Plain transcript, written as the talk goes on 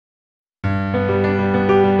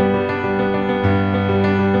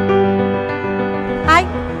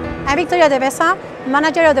Victoria de Besa,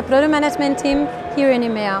 manager of the product management team here in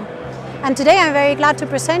EMEA. And today I'm very glad to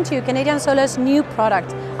present to you Canadian Solar's new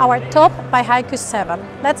product, our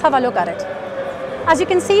TOPBiHiKu7. Let's have a look at it. As you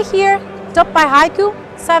can see here,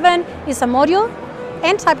 TOPBiHiKu7 is a module,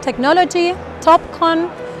 N-type technology, TOPCon,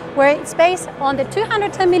 where it's based on the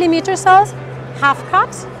 210mm cells, half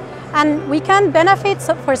cut, and we can benefit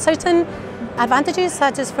for certain advantages,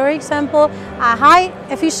 such as, for example, a high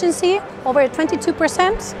efficiency, over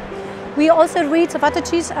 22%. We also reach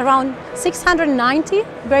advantages around 690,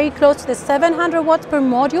 very close to the 700 watts per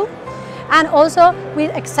module, and also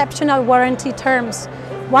with exceptional warranty terms.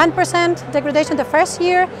 1% degradation the first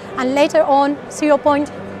year, and later on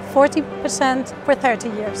 0.40% for 30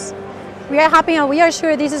 years. We are happy and we are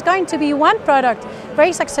sure this is going to be one product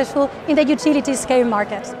very successful in the utility scale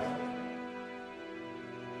market.